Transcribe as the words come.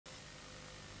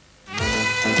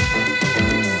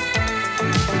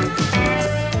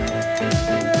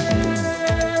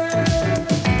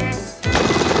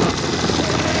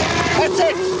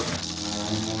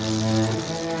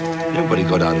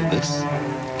got out of this?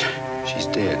 She's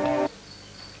dead.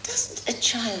 Doesn't a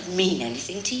child mean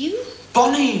anything to you?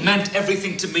 Bonnie meant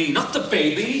everything to me, not the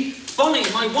baby. Bonnie,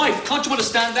 my wife. Can't you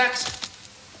understand that?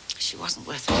 She wasn't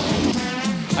worth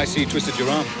it. I see you twisted your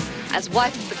arm. As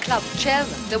wife of the club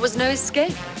chairman, there was no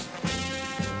escape.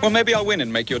 Well, maybe I'll win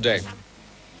and make your day.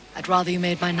 I'd rather you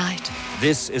made my night.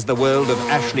 This is the world of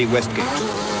Ashley Westgate.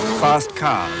 Fast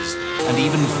cars and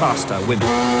even faster women.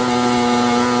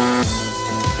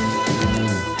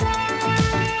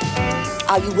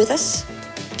 Are you with us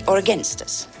or against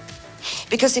us?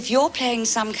 Because if you're playing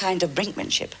some kind of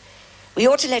brinkmanship, we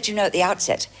ought to let you know at the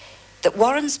outset that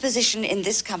Warren's position in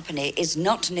this company is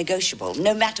not negotiable,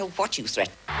 no matter what you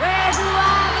threaten. Where do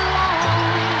I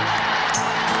belong?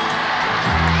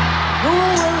 Who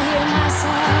will hear my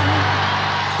song?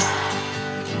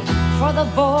 For the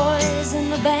boys in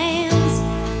the bands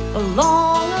of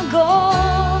long ago.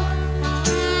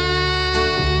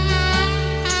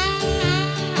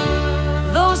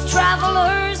 Those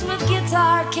travelers with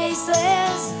guitar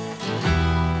cases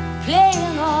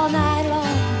playing all night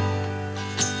long.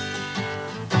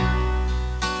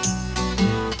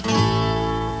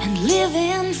 And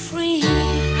living free.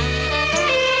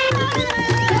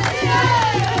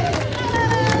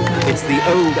 It's the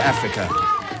old Africa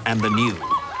and the new.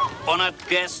 Honored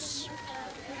guests,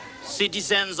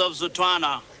 citizens of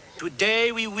Zutwana,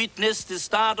 today we witness the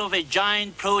start of a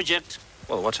giant project.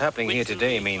 Well, what's happening here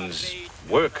today means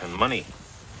work and money.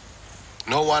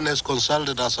 No one has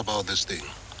consulted us about this thing.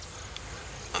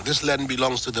 And this land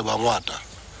belongs to the Bangwata.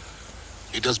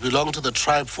 It has belonged to the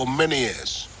tribe for many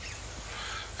years.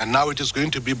 And now it is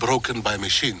going to be broken by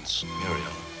machines.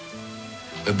 Muriel,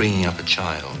 we're bringing up a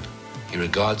child. He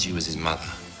regards you as his mother.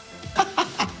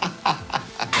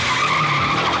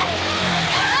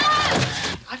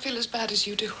 I feel as bad as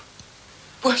you do.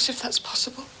 Worse if that's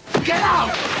possible. Get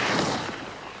out!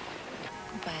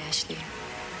 Goodbye, Ashley.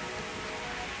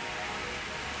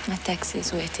 My taxi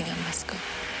is waiting, I must go.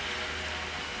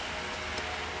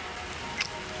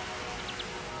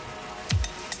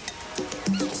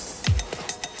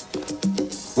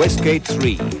 Westgate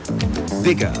III.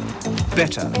 Bigger,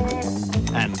 better,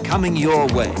 and coming your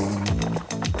way.